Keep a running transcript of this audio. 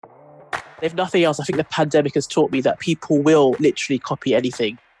If nothing else, I think the pandemic has taught me that people will literally copy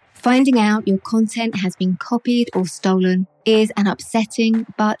anything. Finding out your content has been copied or stolen is an upsetting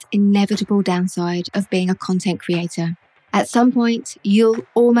but inevitable downside of being a content creator. At some point, you'll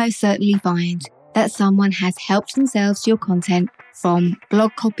almost certainly find that someone has helped themselves to your content, from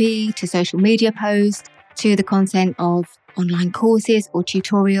blog copy to social media posts to the content of online courses or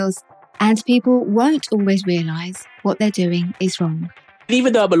tutorials, and people won't always realise what they're doing is wrong.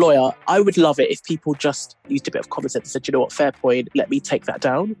 Even though I'm a lawyer, I would love it if people just used a bit of common sense and said, you know what, fair point, let me take that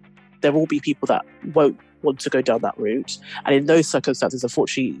down. There will be people that won't want to go down that route. And in those circumstances,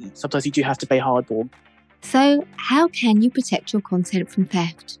 unfortunately, sometimes you do have to pay hardball. So how can you protect your content from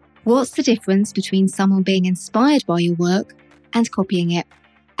theft? What's the difference between someone being inspired by your work and copying it?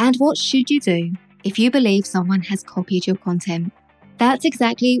 And what should you do if you believe someone has copied your content? That's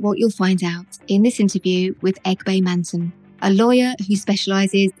exactly what you'll find out in this interview with Egbe Manton, a lawyer who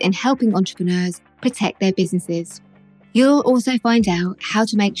specialises in helping entrepreneurs protect their businesses. You'll also find out how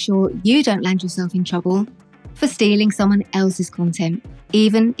to make sure you don't land yourself in trouble for stealing someone else's content,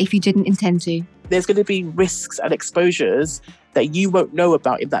 even if you didn't intend to. There's going to be risks and exposures that you won't know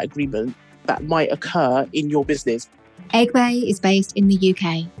about in that agreement that might occur in your business. Egbe is based in the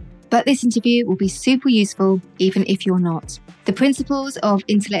UK, but this interview will be super useful even if you're not. The principles of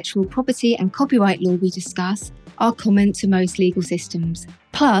intellectual property and copyright law we discuss are common to most legal systems.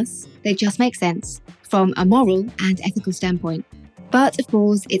 Plus, they just make sense from a moral and ethical standpoint. But of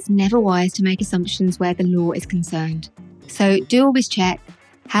course, it's never wise to make assumptions where the law is concerned. So do always check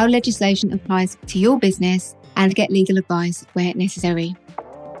how legislation applies to your business and get legal advice where necessary.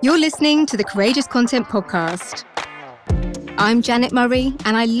 You're listening to the Courageous Content Podcast. I'm Janet Murray,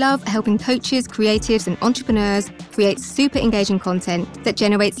 and I love helping coaches, creatives, and entrepreneurs create super engaging content that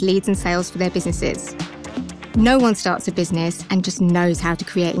generates leads and sales for their businesses. No one starts a business and just knows how to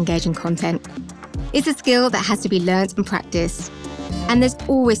create engaging content. It's a skill that has to be learnt and practiced. And there's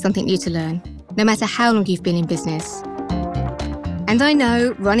always something new to learn, no matter how long you've been in business. And I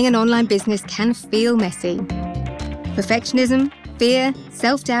know running an online business can feel messy. Perfectionism, fear,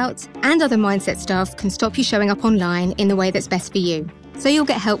 self-doubt, and other mindset stuff can stop you showing up online in the way that's best for you. So you'll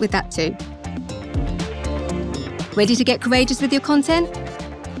get help with that too. Ready to get courageous with your content?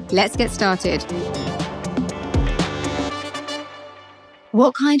 Let's get started.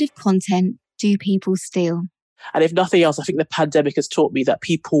 What kind of content do people steal? And if nothing else, I think the pandemic has taught me that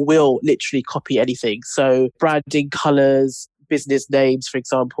people will literally copy anything. So branding, colours, business names, for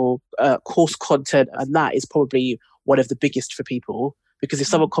example, course content, and that is probably one of the biggest for people, because if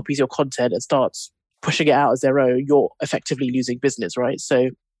someone copies your content and starts pushing it out as their own, you're effectively losing business, right?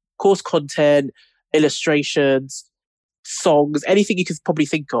 So course content, illustrations, songs, anything you could probably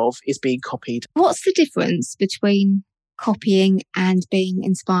think of is being copied. What's the difference between copying and being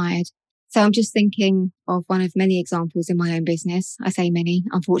inspired? So I'm just thinking of one of many examples in my own business. I say many,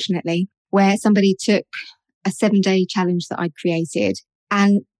 unfortunately, where somebody took a 7-day challenge that I'd created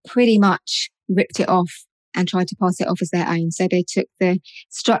and pretty much ripped it off and tried to pass it off as their own. So they took the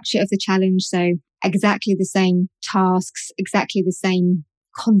structure of the challenge, so exactly the same tasks, exactly the same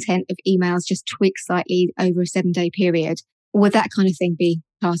content of emails, just tweaked slightly over a 7-day period. Would that kind of thing be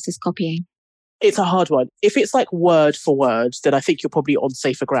classed as copying? It's a hard one. If it's like word for word, then I think you're probably on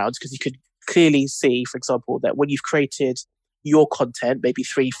safer grounds, because you could clearly see, for example, that when you've created your content, maybe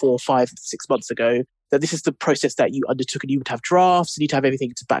 3, 4, 5, 6 months ago, that this is the process that you undertook, and you would have drafts and you'd have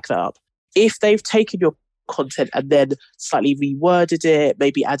everything to back that up. If they've taken your content and then slightly reworded it,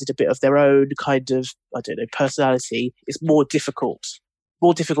 maybe added a bit of their own kind of, personality, it's more difficult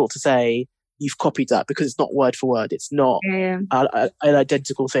to say you've copied that, because it's not word for word. It's not an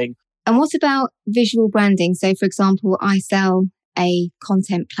identical thing. And what about visual branding? So, for example, I sell a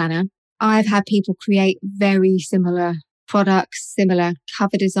content planner. I've had people create very similar products, similar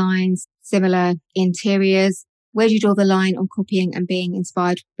cover designs, similar interiors. Where do you draw the line on copying and being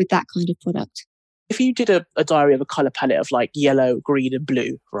inspired with that kind of product? If you did a diary of a colour palette of like yellow, green and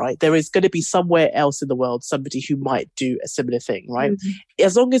blue, right, there is going to be somewhere else in the world somebody who might do a similar thing, right? Mm-hmm.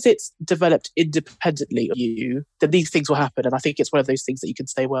 As long as it's developed independently of you, then these things will happen. And I think it's one of those things that you can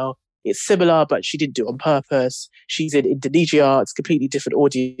say, well, it's similar, but she didn't do it on purpose. She's in Indonesia. It's a completely different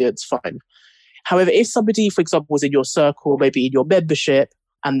audience. Fine. However, if somebody, for example, was in your circle, maybe in your membership,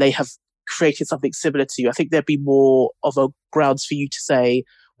 and they have created something similar to you, I think there'd be more of a grounds for you to say,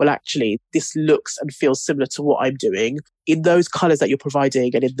 well, actually, this looks and feels similar to what I'm doing. In those colours that you're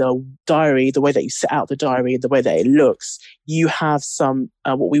providing and in the diary, the way that you set out the diary and the way that it looks, you have some,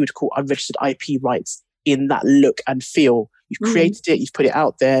 what we would call unregistered IP rights in that look and feel. You've created it, you've put it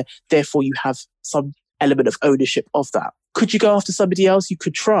out there, therefore you have some element of ownership of that. Could you go after somebody else? You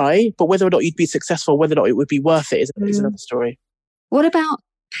could try, but whether or not you'd be successful, whether or not it would be worth it is another story. What about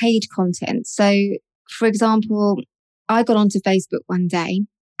paid content? So, for example, I got onto Facebook one day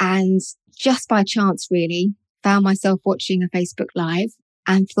and just by chance, really, found myself watching a Facebook Live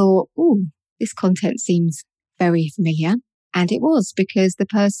and thought, oh, this content seems very familiar. And it was, because the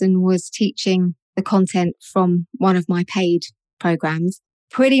person was teaching the content from one of my paid programs,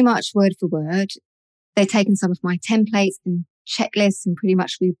 pretty much word for word. They'd taken some of my templates and checklists and pretty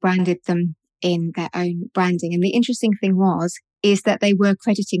much rebranded them in their own branding. And the interesting thing is that they were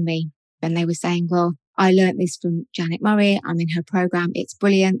crediting me and they were saying, well, I learned this from Janet Murray. I'm in her program. It's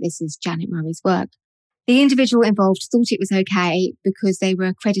brilliant. This is Janet Murray's work. The individual involved thought it was okay because they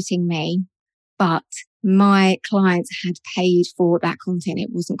were crediting me, but my clients had paid for that content.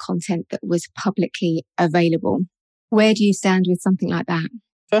 It wasn't content that was publicly available. Where do you stand with something like that?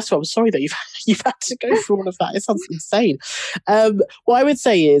 First of all, I'm sorry that you've had to go through all of that. It sounds insane. What I would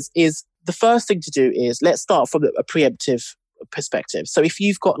say is the first thing to do is let's start from a preemptive perspective. So if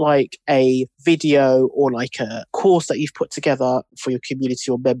you've got like a video or like a course that you've put together for your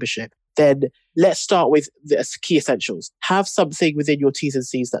community or membership, then let's start with the key essentials. Have something within your T's and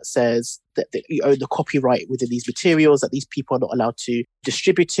C's that says that you own the copyright within these materials, that these people are not allowed to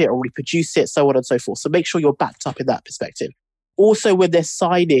distribute it or reproduce it, so on and so forth. So make sure you're backed up in that perspective. Also, when they're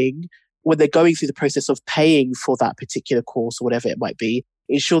going through the process of paying for that particular course or whatever it might be,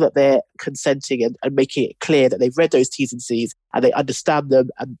 ensure that they're consenting and making it clear that they've read those T's and C's and they understand them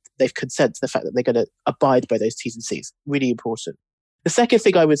and they've consented to the fact that they're going to abide by those T's and C's. Really important. The second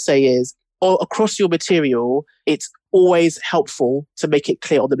thing I would say is, across your material, it's always helpful to make it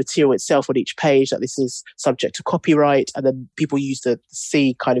clear on the material itself on each page that this is subject to copyright. And then people use the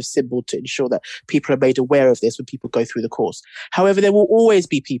C kind of symbol to ensure that people are made aware of this when people go through the course. However, there will always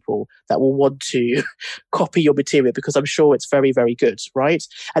be people that will want to copy your material because I'm sure it's very, very good, right?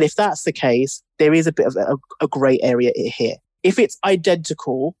 And if that's the case, there is a bit of a grey area here. If it's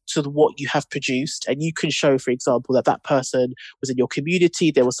identical to what you have produced and you can show, for example, that person was in your community,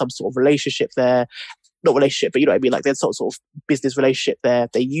 there was some sort of relationship there, not relationship, but you know what I mean? Like there's some sort of business relationship there.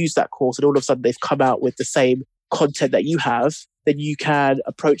 They use that course and all of a sudden they've come out with the same content that you have, then you can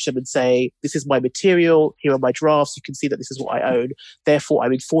approach them and say, this is my material, here are my drafts, you can see that this is what I own. Therefore,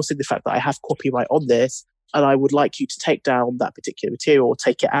 I'm enforcing the fact that I have copyright on this. And I would like you to take down that particular material or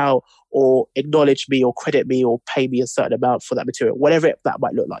take it out or acknowledge me or credit me or pay me a certain amount for that material, whatever that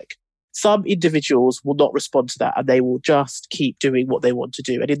might look like. Some individuals will not respond to that and they will just keep doing what they want to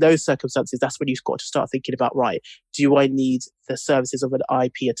do. And in those circumstances, that's when you've got to start thinking about, right, do I need the services of an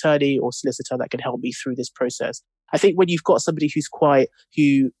IP attorney or solicitor that can help me through this process? I think when you've got somebody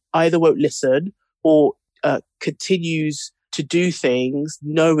who either won't listen or continues to do things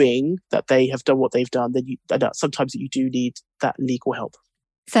knowing that they have done what they've done, then sometimes you do need that legal help.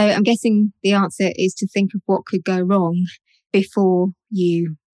 So I'm guessing the answer is to think of what could go wrong before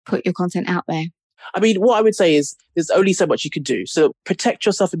you put your content out there. I mean, what I would say is there's only so much you can do. So protect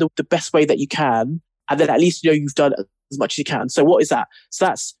yourself in the best way that you can. And then at least you've done as much as you can. So what is that? So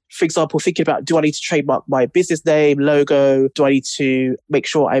that's, for example, thinking about, do I need to trademark my business name, logo? Do I need to make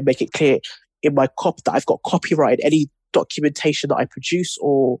sure I make it clear in my copy that I've got copyright, any documentation that I produce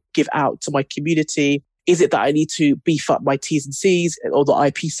or give out to my community? Is it that I need to beef up my T's and C's or the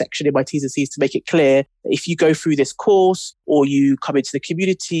IP section in my T's and C's to make it clear that if you go through this course or you come into the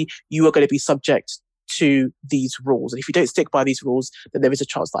community, you are going to be subject to these rules. And if you don't stick by these rules, then there is a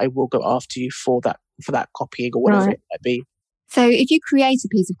chance that I will go after you for that copying or whatever it might be. So if you create a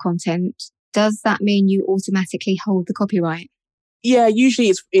piece of content, does that mean you automatically hold the copyright? Yeah,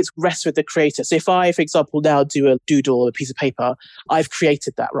 usually it's rests with the creator. So if I, for example, now do a doodle or a piece of paper, I've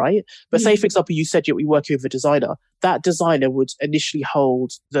created that, right? But say, for example, you said you're working with a designer. That designer would initially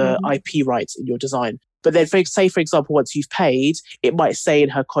hold the IP rights in your design. But then, for example, once you've paid, it might say in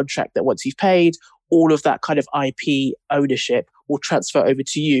her contract that once you've paid, all of that kind of IP ownership will transfer over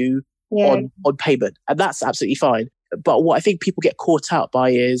to you on payment. And that's absolutely fine. But what I think people get caught out by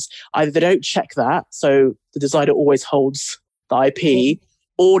is either they don't check that, so the designer always holds the IP,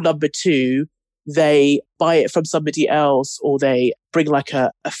 or number two, they buy it from somebody else or they bring like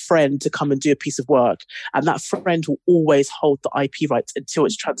a friend to come and do a piece of work, and that friend will always hold the IP rights until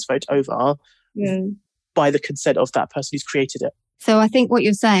it's transferred over by the consent of that person who's created it. So I think what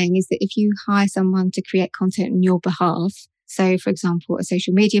you're saying is that if you hire someone to create content on your behalf, so for example, a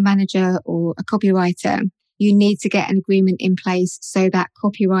social media manager or a copywriter, you need to get an agreement in place so that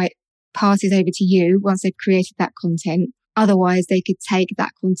copyright passes over to you once they've created that content. Otherwise, they could take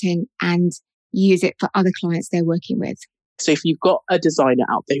that content and use it for other clients they're working with. So if you've got a designer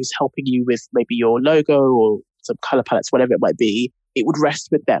out there who's helping you with maybe your logo or some color palettes, whatever it might be, it would rest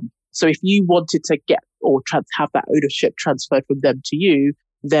with them. So if you wanted to get or have that ownership transferred from them to you,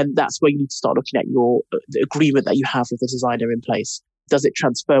 then that's where you need to start looking at the agreement that you have with the designer in place. Does it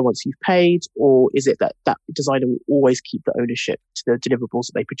transfer once you've paid, or is it that designer will always keep the ownership to the deliverables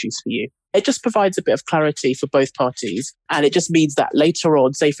that they produce for you? It just provides a bit of clarity for both parties. And it just means that later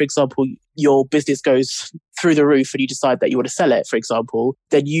on, say, for example, your business goes through the roof and you decide that you want to sell it, for example,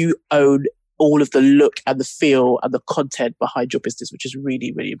 then you own all of the look and the feel and the content behind your business, which is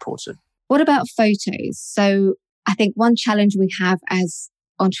really, really important. What about photos? So I think one challenge we have as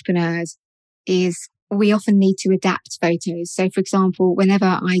entrepreneurs is we often need to adapt photos. So for example, whenever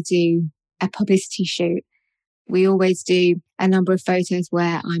I do a publicity shoot, we always do a number of photos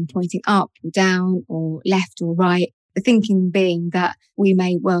where I'm pointing up or down or left or right. The thinking being that we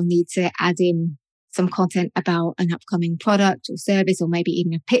may well need to add in some content about an upcoming product or service, or maybe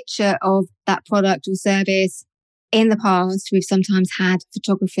even a picture of that product or service. In the past, we've sometimes had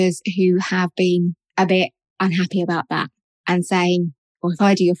photographers who have been a bit unhappy about that and saying, well, if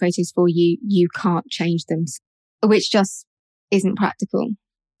I do your photos for you, you can't change them, which just isn't practical.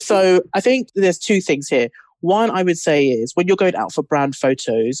 So I think there's two things here. One, I would say is when you're going out for brand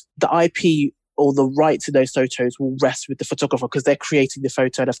photos, the IP or the rights to those photos will rest with the photographer because they're creating the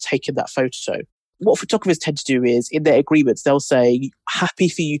photo and have taken that photo. What photographers tend to do is in their agreements, they'll say, happy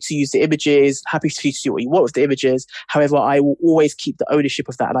for you to use the images, happy for you to do what you want with the images. However, I will always keep the ownership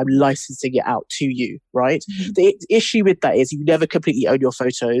of that and I'm licensing it out to you, right? Mm-hmm. The issue with that is you never completely own your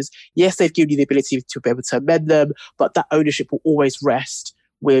photos. Yes, they've given you the ability to be able to amend them, but that ownership will always rest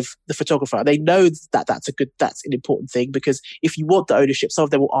with the photographer. They know that that's an important thing because if you want the ownership, some of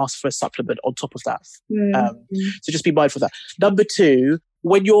them will ask for a supplement on top of that. So just be mindful of that. Number two,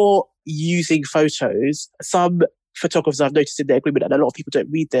 when you're using photos, some photographers I've noticed in their agreement, and a lot of people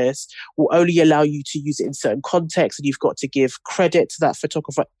don't read this, will only allow you to use it in certain contexts, and you've got to give credit to that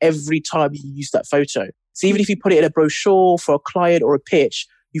photographer every time you use that photo. So even if you put it in a brochure for a client or a pitch,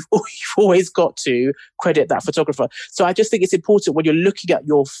 you've always got to credit that photographer. So I just think it's important when you're looking at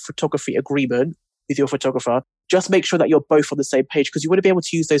your photography agreement with your photographer, just make sure that you're both on the same page because you want to be able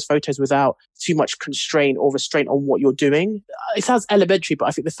to use those photos without too much constraint or restraint on what you're doing. It sounds elementary, but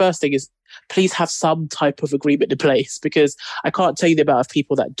I think the first thing is please have some type of agreement in place because I can't tell you the amount of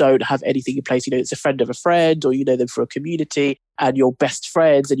people that don't have anything in place. You know, it's a friend of a friend or you know them for a community and you're best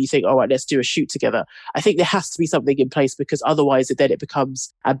friends and you think, all right, let's do a shoot together. I think there has to be something in place because otherwise then it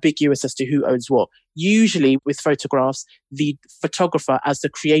becomes ambiguous as to who owns what. Usually with photographs, the photographer as the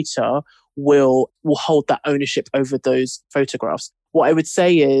creator will hold that ownership over those photographs. What I would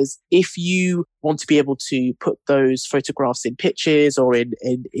say is if you want to be able to put those photographs in pictures or in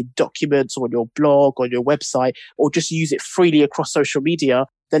documents or on your blog or on your website or just use it freely across social media,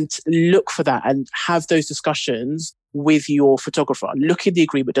 then look for that and have those discussions with your photographer. Look in the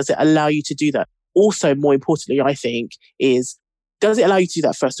agreement. Does it allow you to do that? Also, more importantly, I think, is does it allow you to do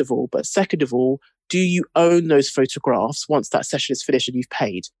that first of all? But second of all, do you own those photographs once that session is finished and you've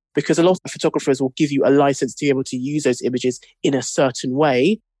paid? Because a lot of photographers will give you a license to be able to use those images in a certain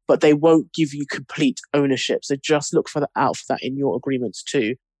way, but they won't give you complete ownership. So just look out for that in your agreements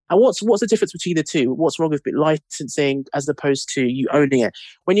too. And what's the difference between the two? What's wrong with licensing as opposed to you owning it?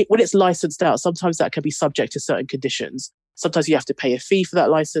 When it's licensed out, sometimes that can be subject to certain conditions. Sometimes you have to pay a fee for that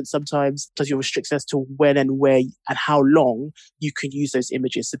license. Sometimes you're restricted as to when and where and how long you can use those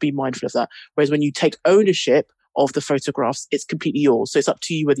images. So be mindful of that. Whereas when you take ownership of the photographs, it's completely yours. So it's up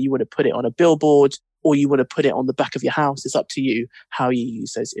to you whether you want to put it on a billboard or you want to put it on the back of your house. It's up to you how you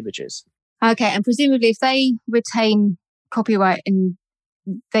use those images. Okay. And presumably if they retain copyright and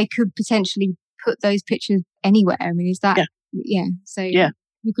they could potentially put those pictures anywhere. I mean, is that... Yeah. So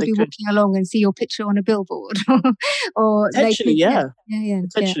you could be walking along and see your picture on a billboard. Or potentially,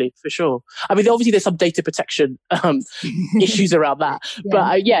 potentially, for sure. I mean, obviously there's some data protection issues around that.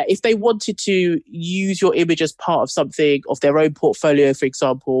 But if they wanted to use your image as part of something of their own portfolio, for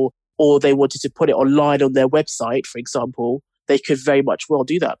example, or they wanted to put it online on their website, for example, they could very much well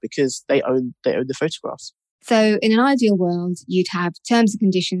do that because they own the photographs. So in an ideal world, you'd have terms and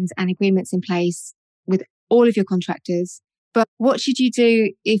conditions and agreements in place with all of your contractors. But what should you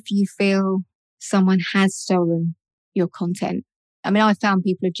do if you feel someone has stolen your content? I mean, I found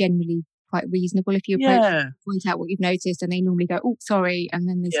people are generally quite reasonable if you approach them, point out what you've noticed, and they normally go, oh, sorry, and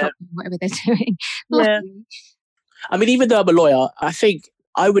then they stop doing whatever they're doing. I mean, even though I'm a lawyer, I think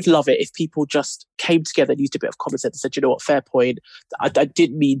I would love it if people just came together and used a bit of common sense and said, you know what, fair point. I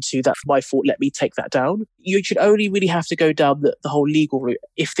didn't mean to. That's my fault. Let me take that down. You should only really have to go down the whole legal route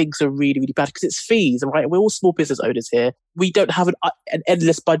if things are really, really bad, because it's fees, right? We're all small business owners here. We don't have an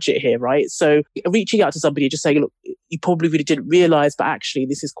endless budget here, right? So reaching out to somebody and just saying, look, you probably really didn't realize, but actually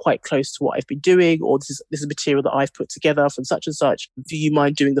this is quite close to what I've been doing, or this is material that I've put together from such and such. Do you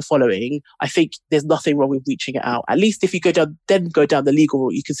mind doing the following? I think there's nothing wrong with reaching it out. At least if you go down the legal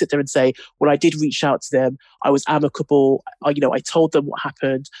route, you can sit there and say, well, I did reach out to them. I was amicable. I told them what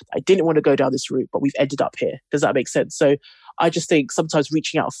happened. I didn't want to go down this route, but we've ended up here. Does that make sense? So I just think sometimes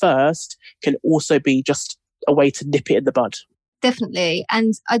reaching out first can also be just a way to nip it in the bud. Definitely.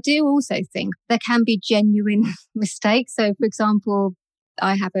 And I do also think there can be genuine mistakes. So, for example,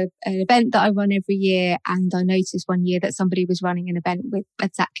 I have an event that I run every year, and I noticed one year that somebody was running an event with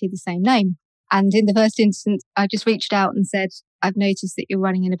exactly the same name. And in the first instance, I just reached out and said, I've noticed that you're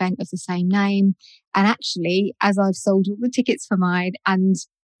running an event of the same name. And actually, as I've sold all the tickets for mine and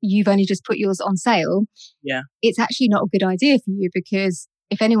you've only just put yours on sale, it's actually not a good idea for you, because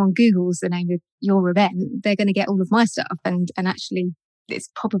if anyone Googles the name of your event, they're going to get all of my stuff. And actually, it's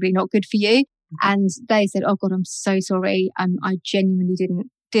probably not good for you. And they said, oh God, I'm so sorry. I genuinely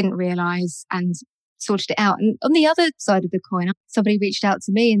didn't realize, and sorted it out. And on the other side of the coin, somebody reached out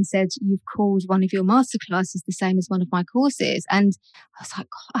to me and said, you've called one of your masterclasses the same as one of my courses. And I was like,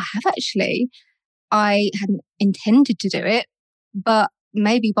 God, I have actually. I hadn't intended to do it, but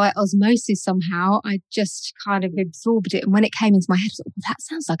maybe by osmosis somehow, I just kind of absorbed it. And when it came into my head, I was like, well, that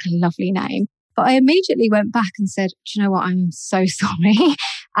sounds like a lovely name. But I immediately went back and said, do you know what? I'm so sorry.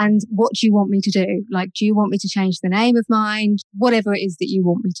 And what do you want me to do? Like, do you want me to change the name of mine? Whatever it is that you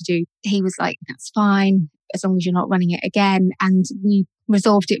want me to do. He was like, that's fine, as long as you're not running it again. And we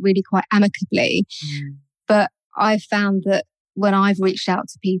resolved it really quite amicably. But I found that when I've reached out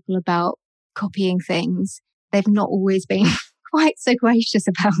to people about copying things, they've not always been quite so gracious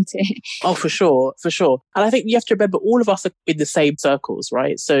about it. Oh, for sure. And I think you have to remember, all of us are in the same circles,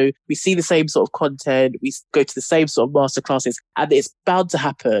 right? So we see the same sort of content, we go to the same sort of masterclasses, and it's bound to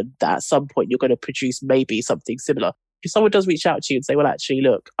happen that at some point you're going to produce maybe something similar. If someone does reach out to you and say, well, actually,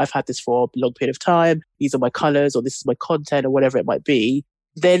 look, I've had this for a long period of time, these are my colors, or this is my content, or whatever it might be,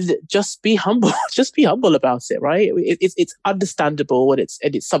 then just be humble. Just be humble about it, right? It's understandable, and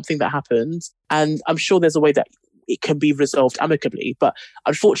it's something that happens. And I'm sure there's a way that it can be resolved amicably. But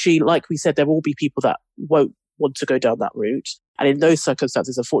unfortunately, like we said, there will be people that won't want to go down that route. And in those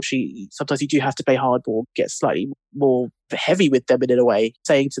circumstances, unfortunately, sometimes you do have to play hardball, get slightly more heavy with them in a way,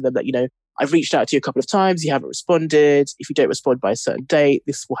 saying to them that, I've reached out to you a couple of times, you haven't responded. If you don't respond by a certain date,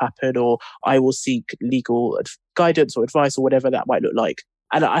 this will happen, or I will seek legal guidance or advice, or whatever that might look like.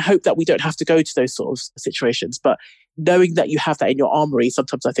 And I hope that we don't have to go to those sort of situations. But knowing that you have that in your armory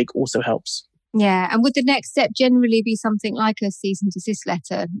sometimes I think also helps. Yeah. And would the next step generally be something like a cease and desist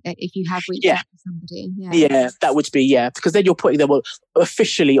letter if you have reached out to somebody? Yeah, that would be, because then you're putting them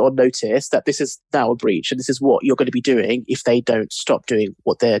officially on notice that this is now a breach and this is what you're going to be doing if they don't stop doing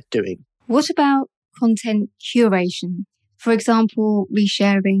what they're doing. What about content curation? For example,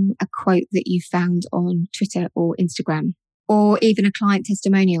 resharing a quote that you found on Twitter or Instagram, or even a client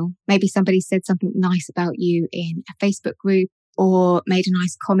testimonial. Maybe somebody said something nice about you in a Facebook group, or made a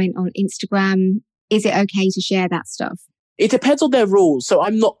nice comment on Instagram. Is it okay to share that stuff? It depends on their rules. So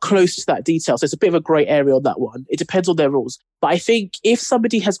I'm not close to that detail. So it's a bit of a grey area on that one. It depends on their rules. But I think if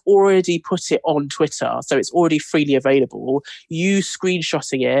somebody has already put it on Twitter, so it's already freely available, you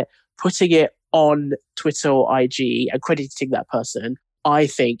screenshotting it, putting it on Twitter or IG and crediting that person, I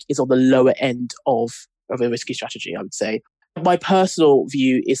think is on the lower end of a risky strategy, I would say. My personal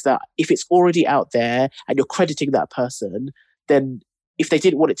view is that if it's already out there and you're crediting that person, then if they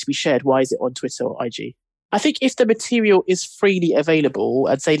didn't want it to be shared, why is it on Twitter or IG? I think if the material is freely available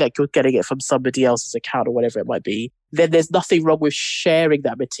and say like you're getting it from somebody else's account or whatever it might be, then there's nothing wrong with sharing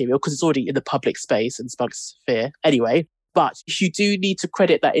that material because it's already in the public space and public sphere anyway. But you do need to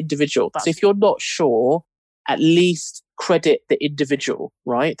credit that individual. So if you're not sure, at least credit the individual,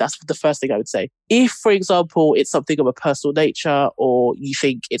 right? That's the first thing I would say. If, for example, it's something of a personal nature or you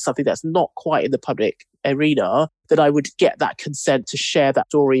think it's something that's not quite in the public arena, then I would get that consent to share that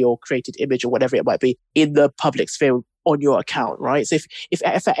story or created image or whatever it might be in the public sphere on your account, right? So if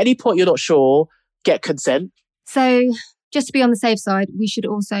at any point you're not sure, get consent. So just to be on the safe side, we should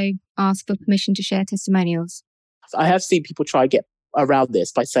also ask for permission to share testimonials. I have seen people try and get around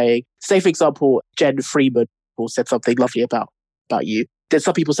this by saying, say, for example, Jen Freeman said something lovely about you. Then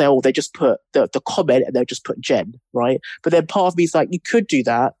some people say, oh, they just put the comment and they'll just put Jen, right? But then part of me is like, you could do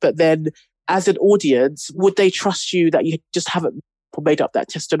that. But then as an audience, would they trust you that you just haven't made up that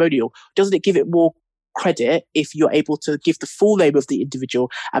testimonial? Doesn't it give it more credit if you're able to give the full name of the individual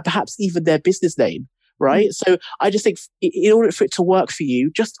and perhaps even their business name? Right. So I just think in order for it to work for you,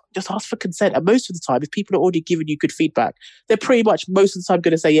 just ask for consent. And most of the time, if people are already giving you good feedback, they're pretty much most of the time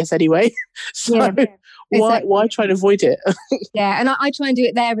going to say yes anyway. So why try to avoid it? Yeah. And I try and do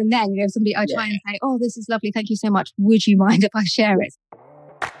it there and then. I try and say, oh, this is lovely. Thank you so much. Would you mind if I share it?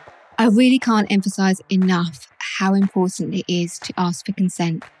 I really can't emphasize enough how important it is to ask for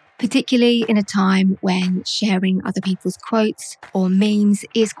consent, particularly in a time when sharing other people's quotes or memes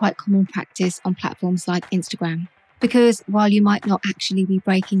is quite common practice on platforms like Instagram. Because while you might not actually be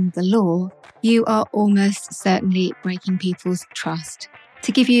breaking the law, you are almost certainly breaking people's trust.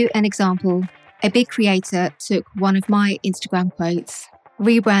 To give you an example, a big creator took one of my Instagram quotes,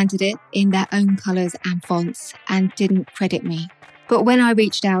 rebranded it in their own colours and fonts, and didn't credit me. But when I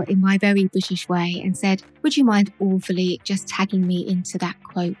reached out in my very British way and said, would you mind awfully just tagging me into that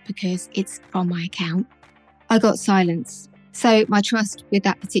quote because it's from my account, I got silence. So my trust with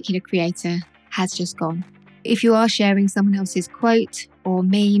that particular creator has just gone. If you are sharing someone else's quote or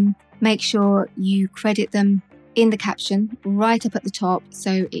meme, make sure you credit them in the caption right up at the top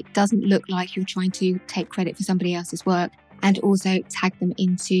so it doesn't look like you're trying to take credit for somebody else's work, and also tag them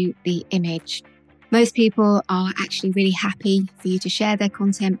into the image. Most people are actually really happy for you to share their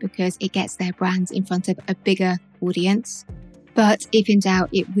content because it gets their brands in front of a bigger audience. But if in doubt,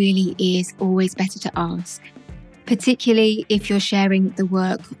 it really is always better to ask, particularly if you're sharing the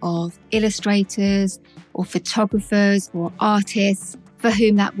work of illustrators or photographers or artists for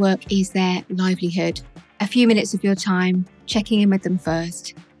whom that work is their livelihood. A few minutes of your time checking in with them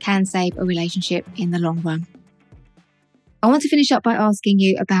first can save a relationship in the long run. I want to finish up by asking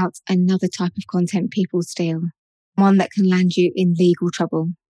you about another type of content people steal, one that can land you in legal trouble.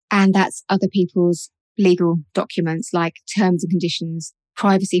 And that's other people's legal documents like terms and conditions,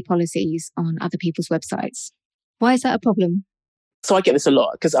 privacy policies on other people's websites. Why is that a problem? So I get this a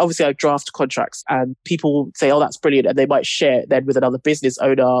lot because obviously I draft contracts and people will say, oh, that's brilliant. And they might share it then with another business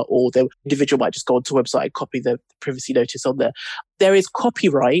owner, or the individual might just go onto a website and copy the privacy notice on there. There is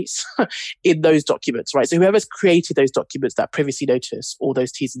copyright in those documents, right? So whoever's created those documents, that privacy notice or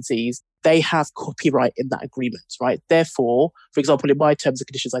those T's and C's, they have copyright in that agreement, right? Therefore, for example, in my terms and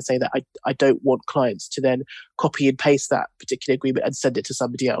conditions, I say that I don't want clients to then copy and paste that particular agreement and send it to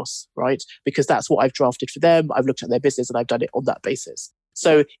somebody else, right? Because that's what I've drafted for them. I've looked at their business and I've done it on that basis.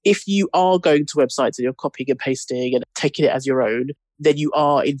 So if you are going to websites and you're copying and pasting and taking it as your own, then you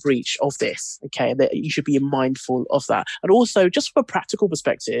are in breach of this, okay? And that you should be mindful of that. And also, just from a practical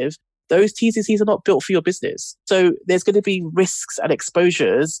perspective, those T's and C's are not built for your business. So there's going to be risks and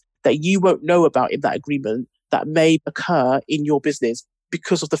exposures that you won't know about in that agreement that may occur in your business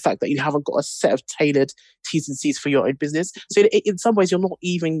because of the fact that you haven't got a set of tailored T's and C's for your own business. So in some ways, you're not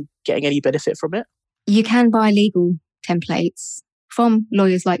even getting any benefit from it. You can buy legal templates from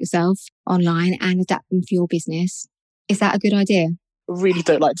lawyers like yourself online and adapt them for your business. Is that a good idea? Really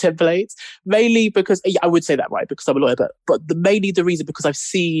don't like templates, mainly because I would say that, right, because I'm a lawyer, but mainly the reason because I've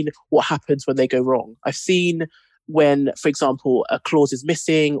seen what happens when they go wrong. I've seen when, for example, a clause is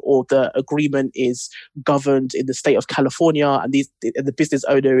missing or the agreement is governed in the state of California and the business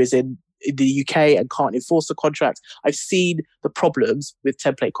owner is in the UK and can't enforce the contract. I've seen the problems with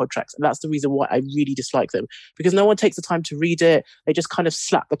template contracts, and that's the reason why I really dislike them, because no one takes the time to read it. They just kind of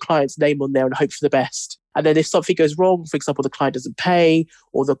slap the client's name on there and hope for the best. And then if something goes wrong, for example, the client doesn't pay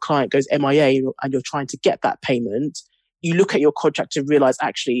or the client goes MIA and you're trying to get that payment, you look at your contract and realize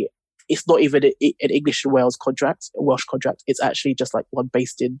actually it's not even an English and Wales contract, a Welsh contract. It's actually just like one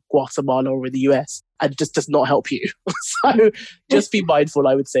based in Guatemala or in the US, and just does not help you. So just be mindful,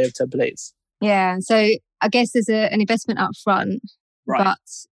 I would say, of templates. Yeah. So I guess there's an investment up front, right, but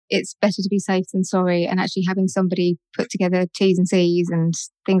it's better to be safe than sorry, and actually having somebody put together T's and C's and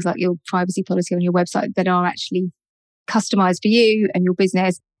things like your privacy policy on your website that are actually customized for you and your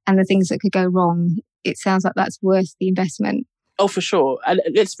business and the things that could go wrong. It sounds like that's worth the investment. Oh, for sure. And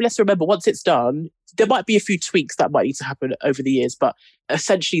let's remember, once it's done, there might be a few tweaks that might need to happen over the years, but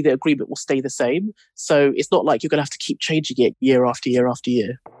essentially the agreement will stay the same. So it's not like you're going to have to keep changing it year after year after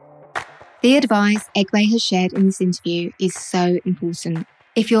year. The advice Egbe has shared in this interview is so important.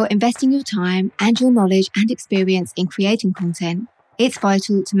 If you're investing your time and your knowledge and experience in creating content, it's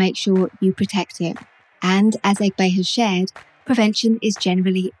vital to make sure you protect it. And as Egbe has shared, prevention is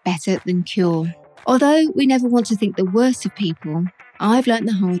generally better than cure. Although we never want to think the worst of people, I've learned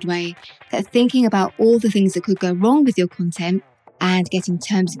the hard way that thinking about all the things that could go wrong with your content and getting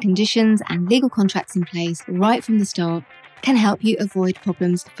terms and conditions and legal contracts in place right from the start can help you avoid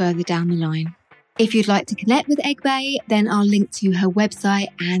problems further down the line. If you'd like to connect with Egbay, then I'll link to her website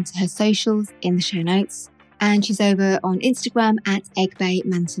and her socials in the show notes. And she's over on Instagram at Egbay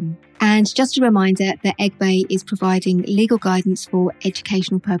Manton. And just a reminder that Egbay is providing legal guidance for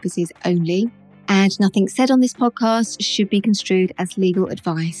educational purposes only, and nothing said on this podcast should be construed as legal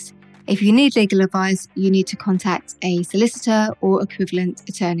advice. If you need legal advice, you need to contact a solicitor or equivalent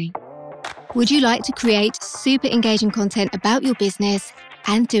attorney. Would you like to create super engaging content about your business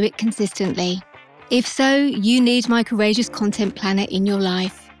and do it consistently? If so, you need my Courageous Content Planner in your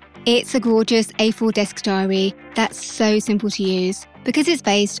life. It's a gorgeous A4 desk diary that's so simple to use because it's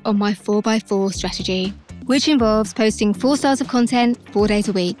based on my 4x4 strategy, which involves posting 4 styles of content 4 days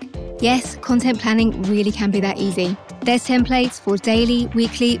a week. Yes, content planning really can be that easy. There's templates for daily,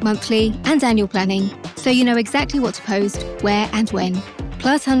 weekly, monthly, and annual planning, so you know exactly what to post, where and when,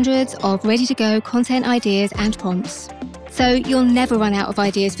 plus hundreds of ready-to-go content ideas and prompts. So you'll never run out of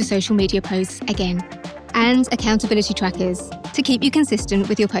ideas for social media posts again. And accountability trackers to keep you consistent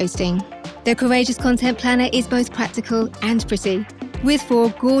with your posting. The Courageous Content Planner is both practical and pretty, with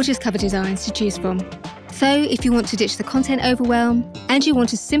 4 gorgeous cover designs to choose from. So if you want to ditch the content overwhelm and you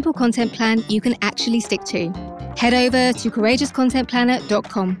want a simple content plan you can actually stick to, head over to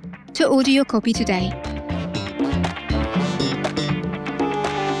courageouscontentplanner.com to order your copy today.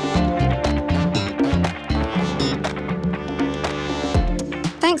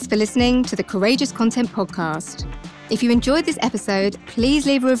 Thanks for listening to the Courageous Content Podcast. If you enjoyed this episode, please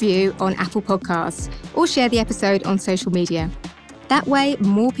leave a review on Apple Podcasts or share the episode on social media. That way,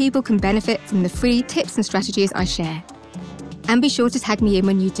 more people can benefit from the free tips and strategies I share. And be sure to tag me in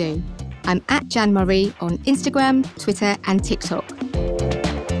when you do. I'm at Jan Murray on Instagram, Twitter, and TikTok.